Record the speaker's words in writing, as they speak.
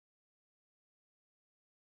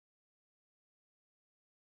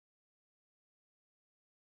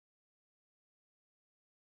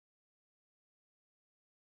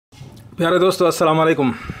प्यारे दोस्तों, अस्सलाम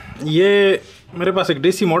वालेकुम। ये मेरे पास एक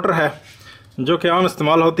डीसी मोटर है जो कि आम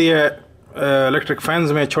इस्तेमाल होती है इलेक्ट्रिक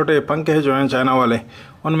फैंस में। छोटे पंखे जो हैं चाइना वाले,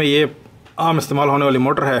 उनमें ये आम इस्तेमाल होने वाली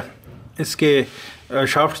मोटर है। इसके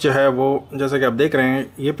शाफ्ट जो है वो जैसे कि आप देख रहे हैं,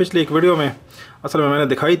 ये पिछली एक वीडियो में असल में मैंने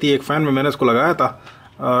दिखाई थी। एक फ़ैन में मैंने इसको लगाया था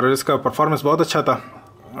और इसका परफॉर्मेंस बहुत अच्छा था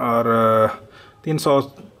और 300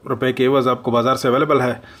 रुपये के एवज़ आपको बाज़ार से अवेलेबल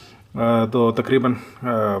है। तो तकरीबन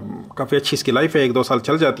काफ़ी अच्छी इसकी लाइफ है, 1-2 साल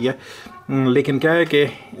चल जाती है। लेकिन क्या है कि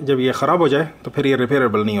जब ये ख़राब हो जाए तो फिर ये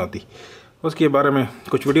रिपेयरेबल नहीं होती। उसके बारे में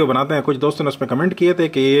कुछ वीडियो बनाते हैं। कुछ दोस्तों ने उसमें कमेंट किए थे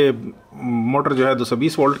कि ये मोटर जो है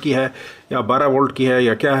 220 वोल्ट की है या 12 वोल्ट की है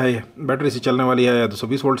या क्या है, बैटरी से चलने वाली है या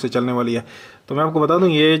 220 वोल्ट से चलने वाली है। तो मैं आपको बता दूं,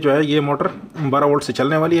 ये जो है ये मोटर 12 वोल्ट से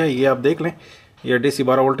चलने वाली है। ये आप देख लें, ये DC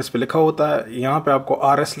 12 वोल्ट इस पर लिखा होता है। यहाँ पे आपको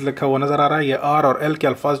RS लिखा हुआ नज़र आ रहा है। ये R और L के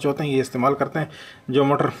अल्फाज जो होते हैं ये इस्तेमाल करते हैं। जो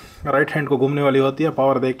मोटर राइट हैंड को घूमने वाली होती है,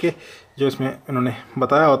 पावर दे के जो इसमें इन्होंने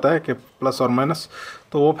बताया होता है कि प्लस और माइनस,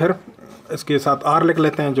 तो वो फिर इसके साथ R लिख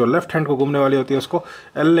लेते हैं। जो लेफ्ट हैंड को घूमने वाली होती है उसको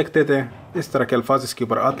L लिख देते हैं। इस तरह के अल्फाज इसके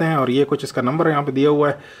ऊपर आते हैं। और ये कुछ इसका नंबर यहाँ पे दिया हुआ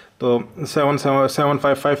है, तो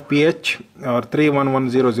 7755PH और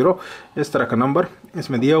 31100 इस तरह का नंबर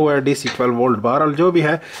इसमें दिया हुआ है। DC 12 volt. बहरहाल जो भी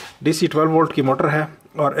है, DC 12 वोल्ट की मोटर है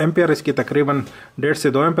और एम्पियर इसकी तकरीबन 1.5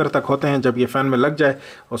 से 2 एम्पियर तक होते हैं जब ये फ़ैन में लग जाए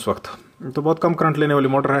उस वक्त। तो बहुत कम करंट लेने वाली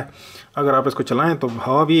मोटर है। अगर आप इसको चलाएं तो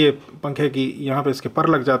हवा भी ये पंखे की यहाँ पे इसके पर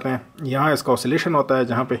लग जाते हैं। यहाँ इसका ऑसिलेशन होता है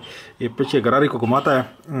जहाँ पे ये पीछे गरारी को घुमाता है,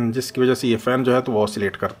 जिसकी वजह से ये फ़ैन जो है तो वो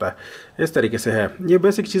ऑसिलेट करता है। इस तरीके से है। ये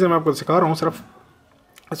बेसिक चीज़ें मैं आपको सिखा रहा हूँ सिर्फ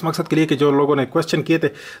इस मकसद के लिए कि जो लोगों ने क्वेश्चन किए थे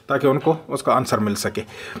ताकि उनको उसका आंसर मिल सके।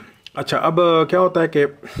 अच्छा, अब क्या होता है कि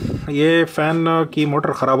ये फ़ैन की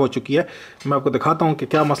मोटर ख़राब हो चुकी है। मैं आपको दिखाता हूँ कि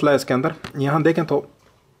क्या मसला है इसके अंदर। यहाँ देखें तो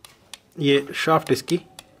ये शाफ्ट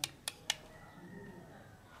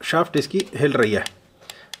इसकी हिल रही है।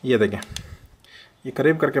 ये देखें, ये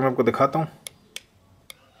करीब करके मैं आपको दिखाता हूँ।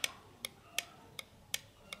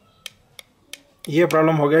 ये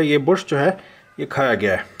प्रॉब्लम हो गया, ये बुश जो है ये खाया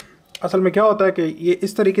गया है। असल में क्या होता है कि ये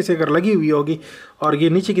इस तरीके से अगर लगी हुई होगी और ये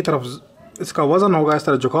नीचे की तरफ इसका वज़न होगा, इस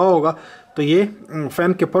तरह झुकाव होगा, तो ये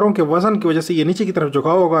फ़ैन के परों के वज़न की वजह से ये नीचे की तरफ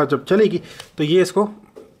झुकाव होगा। जब चलेगी तो ये इसको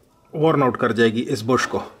वॉर्न आउट कर जाएगी इस बुश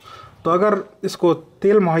को। तो अगर इसको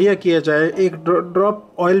तेल मुहैया किया जाए, एक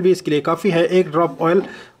ड्रॉप ऑयल भी इसके लिए काफ़ी है। एक ड्रॉप ऑयल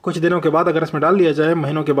कुछ दिनों के बाद अगर इसमें डाल लिया जाए,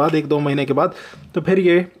 महीनों के बाद, 1-2 महीने के बाद, तो फिर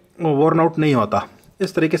ये वॉर्न आउट नहीं होता।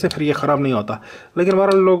 इस तरीके से फिर ये ख़राब नहीं होता। लेकिन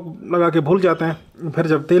बहरहाल लोग लगा के भूल जाते हैं, फिर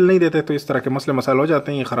जब तेल नहीं देते तो इस तरह के मसले मसाइल हो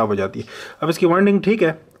जाते हैं, ये ख़राब हो जाती है। अब इसकी वाइंडिंग ठीक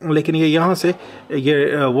है, लेकिन ये यहाँ से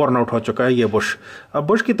ये वॉर्न आउट हो चुका है ये बुश। अब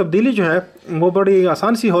बुश की तब्दीली जो है वो बड़ी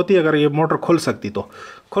आसान सी होती है। अगर ये मोटर खुल सकती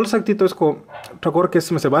तो इसको ठकोर के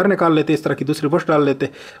इसमें से बाहर निकाल लेते, इस तरह की दूसरी बुश डाल लेते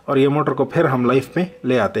और ये मोटर को फिर हम लाइफ में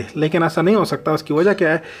ले आते। लेकिन ऐसा नहीं हो सकता। उसकी वजह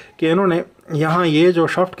क्या है कि इन्होंने यहाँ ये जो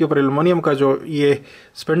शाफ्ट के ऊपर एल्युमिनियम का जो ये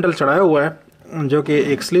स्पिंडल चढ़ाया हुआ है, जो कि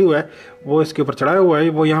एक स्लीव है, वो इसके ऊपर चढ़ाया हुआ है।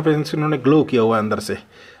 वो यहाँ पे इन्होंने ग्लो किया हुआ है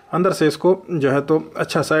अंदर से इसको जो है तो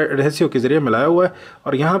अच्छा सा एडहेसिव के ज़रिए मिलाया हुआ है।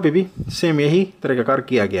 और यहाँ पे भी सेम यही तरीक़ाकार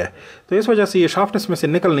किया गया है। तो इस वजह से ये शाफ्ट इसमें से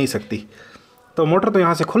निकल नहीं सकती। तो मोटर तो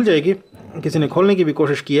यहाँ से खुल जाएगी। किसी ने खोलने की भी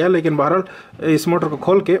कोशिश की है, लेकिन बहरहाल इस मोटर को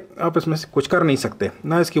खोल के आप इसमें से कुछ कर नहीं सकते।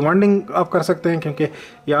 ना इसकी वाइंडिंग आप कर सकते हैं, क्योंकि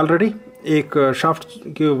ये ऑलरेडी एक शाफ्ट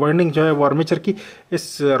की वाइंडिंग जो है वो आर्मेचर की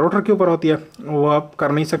इस रोटर के ऊपर होती है, वो आप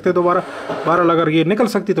कर नहीं सकते दोबारा। बहरहाल अगर ये निकल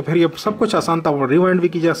सकती तो फिर ये सब कुछ आसान था। वो रिवाइंड भी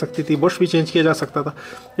की जा सकती थी, बुश भी चेंज किया जा सकता था,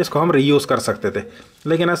 इसको हम रीयूज़ कर सकते थे।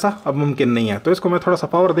 लेकिन ऐसा अब मुमकिन नहीं है। तो इसको मैं थोड़ा सा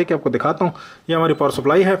पावर दे के आपको दिखाता हूँ। ये हमारी पावर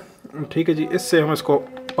सप्लाई है, ठीक है जी। इससे हम इसको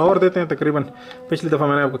पावर देते हैं। तकरीबन पिछली दफ़ा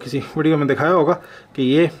मैंने आपको किसी वीडियो में दिखाया होगा कि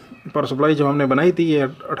ये पावर सप्लाई जो हमने बनाई थी ये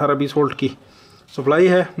 18-20 वोल्ट की सप्लाई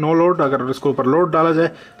है, नो लोड। अगर इसको ऊपर लोड डाला जाए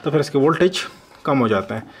तो फिर इसके वोल्टेज कम हो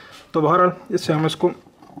जाते हैं। तो बहरहाल इससे हम इसको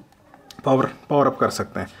पावर अप कर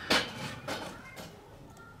सकते हैं।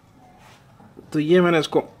 तो ये मैंने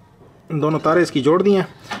इसको दोनों तारें इसकी जोड़ दी हैं।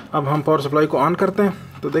 अब हम पावर सप्लाई को ऑन करते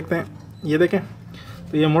हैं तो देखते हैं, ये देखें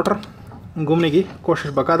तो ये मोटर घूमने की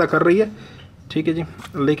कोशिश बाकायदा कर रही है, ठीक है जी,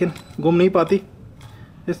 लेकिन घूम नहीं पाती।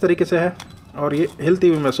 इस तरीके से है और ये हिलती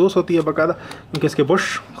हुई महसूस होती है बाकायदा, क्योंकि इसके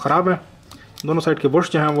बुश ख़राब हैं। दोनों साइड के बुश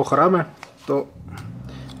जो हैं वो ख़राब हैं, तो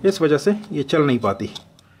इस वजह से ये चल नहीं पाती,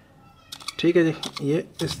 ठीक है जी। ये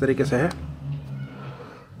इस तरीके से है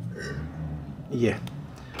ये।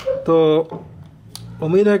 तो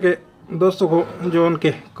उम्मीद है कि दोस्तों को जो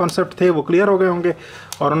उनके कॉन्सेप्ट थे वो क्लियर हो गए होंगे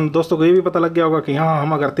और उन दोस्तों को ये भी पता लग गया होगा कि यहाँ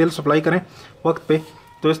हम अगर तेल सप्लाई करें वक्त पे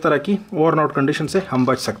तो इस तरह की वॉर्न आउट कंडीशन से हम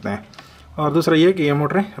बच सकते हैं। और दूसरा ये कि ये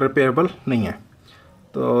मोटरें रिपेयरेबल नहीं है।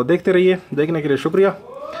 तो देखते रहिए, देखने के लिए शुक्रिया।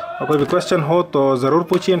 और कोई भी क्वेश्चन हो तो ज़रूर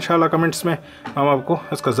पूछिए इंशाल्लाह कमेंट्स में, हम आपको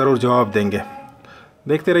इसका ज़रूर जवाब देंगे।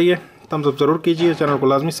 देखते रहिए, थम्स अप ज़रूर कीजिए, चैनल को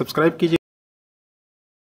लाजमी सब्सक्राइब कीजिए।